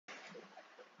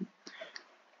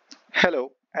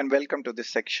Hello and welcome to this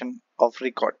section of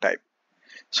record type.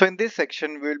 So in this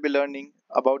section we will be learning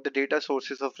about the data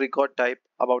sources of record type,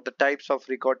 about the types of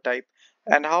record type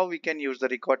and how we can use the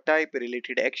record type,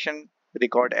 related action,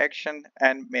 record action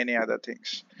and many other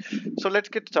things. So let's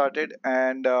get started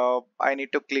and I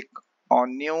need to click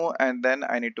on new and then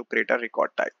I need to create a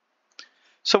record type.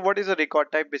 So what is a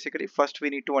record type? Basically, first we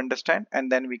need to understand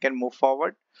and then we can move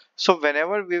forward. So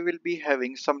whenever we will be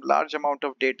having some large amount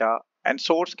of data, and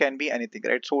source can be anything,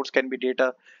 right? Source can be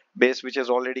database which is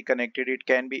already connected. It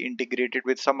can be integrated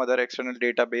with some other external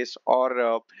database,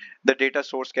 or the data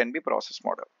source can be process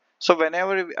model. So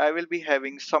whenever I will be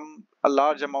having a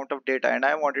large amount of data and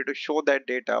I wanted to show that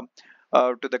data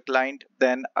to the client,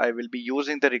 then I will be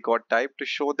using the record type to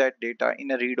show that data in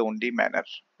a read-only manner,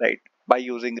 right? By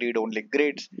using read-only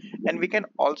grids, and we can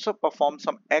also perform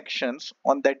some actions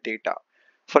on that data.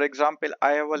 For example,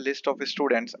 I have a list of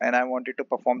students and I wanted to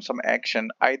perform some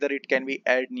action. Either it can be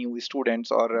add new students,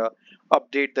 or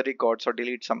update the records, or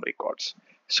delete some records.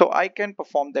 So I can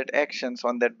perform that actions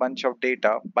on that bunch of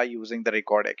data by using the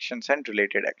record actions and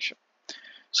related action.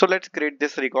 So let's create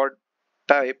this record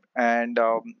type, and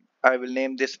I will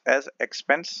name this as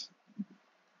expense,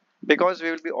 because we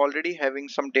will be already having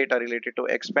some data related to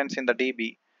expense in the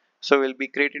DB. So we'll be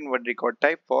creating one record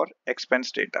type for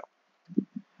expense data.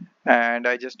 And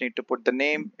I just need to put the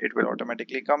name, it will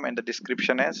automatically come, and the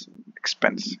description as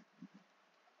expense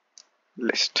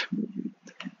list.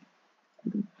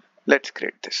 Let's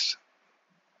create this.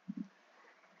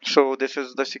 So this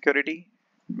is the security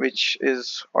which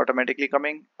is automatically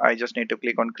coming. I just need to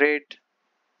click on create,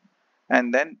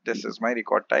 and then this is my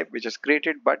record type which is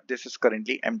created, but this is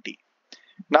currently empty.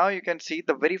 Now you can see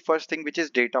the very first thing, which is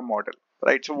data model,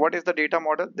 right? So what is the data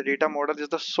model? The data model is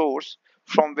the source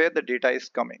from where the data is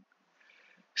coming.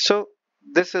 So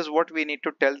this is what we need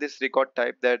to tell this record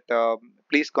type, that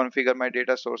please configure my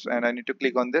data source, and I need to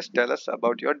click on this, tell us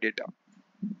about your data.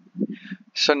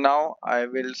 So now I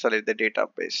will select the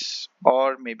database,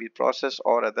 or maybe process,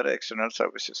 or other external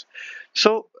services.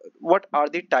 So what are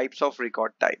the types of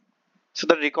record type? So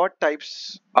the record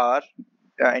types are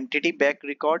entity back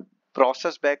record,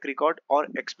 process back record, or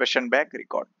expression back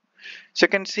record. So you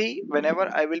can see whenever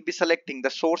I will be selecting the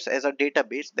source as a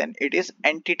database, then it is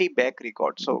entity back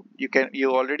record. So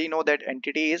you already know that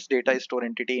entity is data store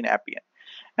entity in Appian.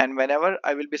 And whenever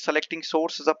I will be selecting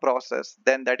source as a process,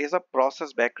 then that is a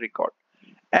process back record.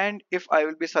 And if I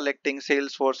will be selecting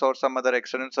Salesforce or some other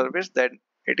external service, then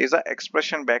it is a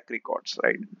expression back records,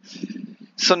 right?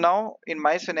 So now in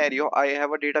my scenario, I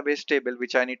have a database table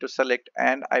which I need to select,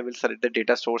 and I will select the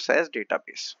data source as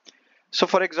database. So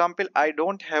for example, I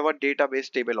don't have a database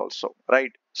table also,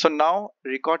 right? So now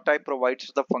record type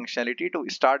provides the functionality to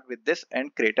start with this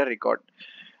and create a record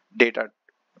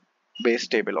database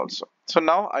table also. So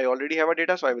now I already have a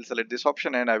data, so I will select this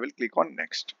option and I will click on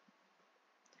next.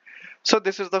 So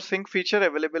this is the sync feature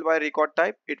available by record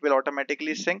type. It will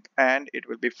automatically sync and it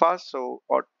will be fast. So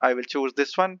I will choose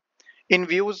this one. In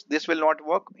views, this will not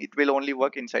work. It will only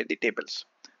work inside the tables.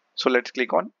 So let's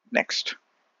click on next.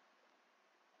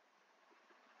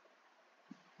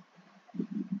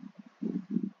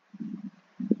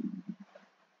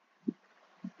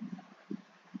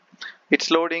 It's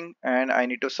loading and I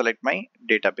need to select my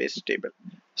database table.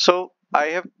 So I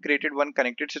have created one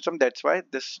connected system. That's why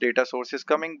this data source is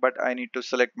coming, but I need to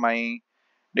select my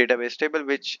database table,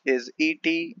 which is ET,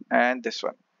 and this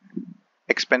one,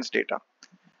 expense data.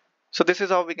 So this is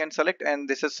how we can select, and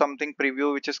this is something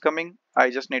preview which is coming.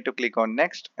 I just need to click on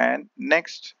next and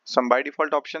next, some by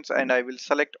default options, and I will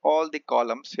select all the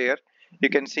columns here. You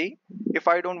can see if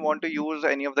I don't want to use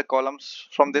any of the columns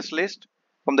from this list,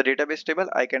 from the database table,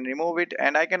 I can remove it,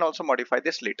 and I can also modify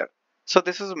this later. So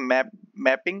this is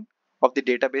mapping of the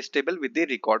database table with the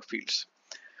record fields.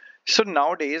 So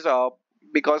nowadays,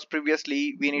 because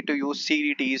previously we need to use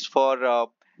CDTs for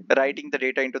writing the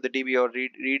data into the DB, or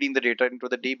reading the data into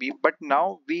the DB, but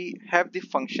now we have the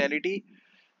functionality,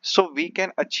 so we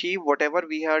can achieve whatever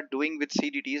we are doing with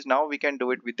CDTs. Now we can do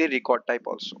it with the record type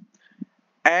also.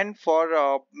 And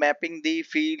for mapping the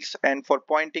fields and for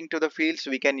pointing to the fields,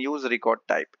 we can use record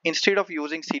type instead of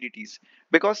using CDTs,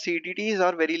 because CDTs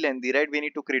are very lengthy, right? We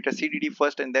need to create a CDT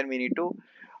first, and then we need to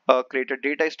create a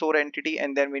data store entity,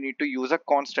 and then we need to use a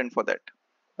constant for that,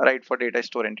 right? For data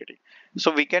store entity.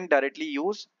 So we can directly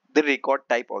use the record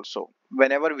type also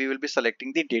whenever we will be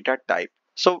selecting the data type.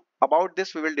 So about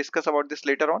this, we will discuss about this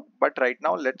later on, but right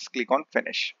now let's click on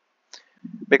finish,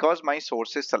 because my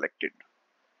source is selected.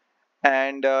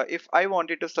 And if I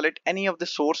wanted to select any of the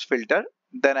source filter,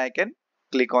 then I can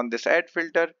click on this add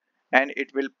filter, and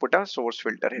it will put a source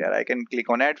filter here. I can click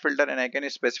on add filter and I can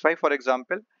specify, for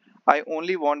example, I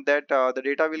only want that the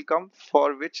data will come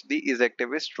for which the is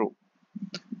active is true.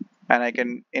 And I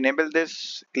can enable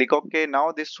this, click OK.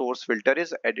 Now this source filter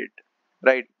is added,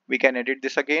 right? We can edit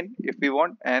this again if we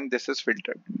want, and this is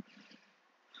filtered.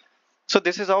 So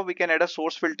this is how we can add a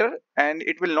source filter, and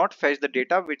it will not fetch the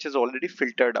data which is already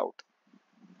filtered out.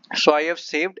 So I have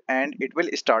saved and it will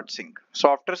start sync. So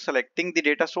after selecting the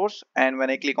data source, and when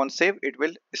I click on save, it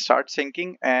will start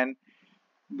syncing, and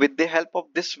with the help of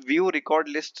this view record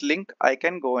list link, I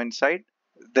can go inside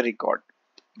the record.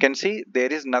 You can see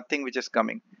there is nothing which is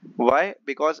coming. Why?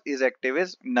 Because is active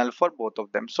is null for both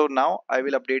of them. So now I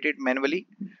will update it manually.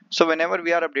 So whenever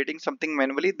we are updating something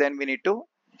manually, then we need to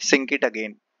sync it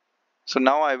again. So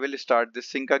now I will start this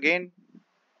sync again,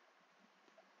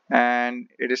 and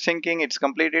it is syncing. It's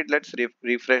completed. Let's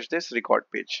refresh this record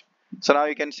page. So now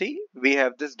you can see we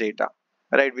have this data,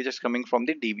 right, which is coming from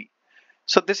the DB.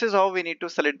 So this is how we need to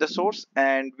select the source,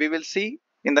 and we will see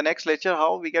in the next lecture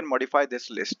how we can modify this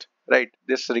list, right,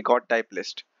 this record type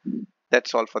list.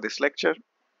 That's all for this lecture.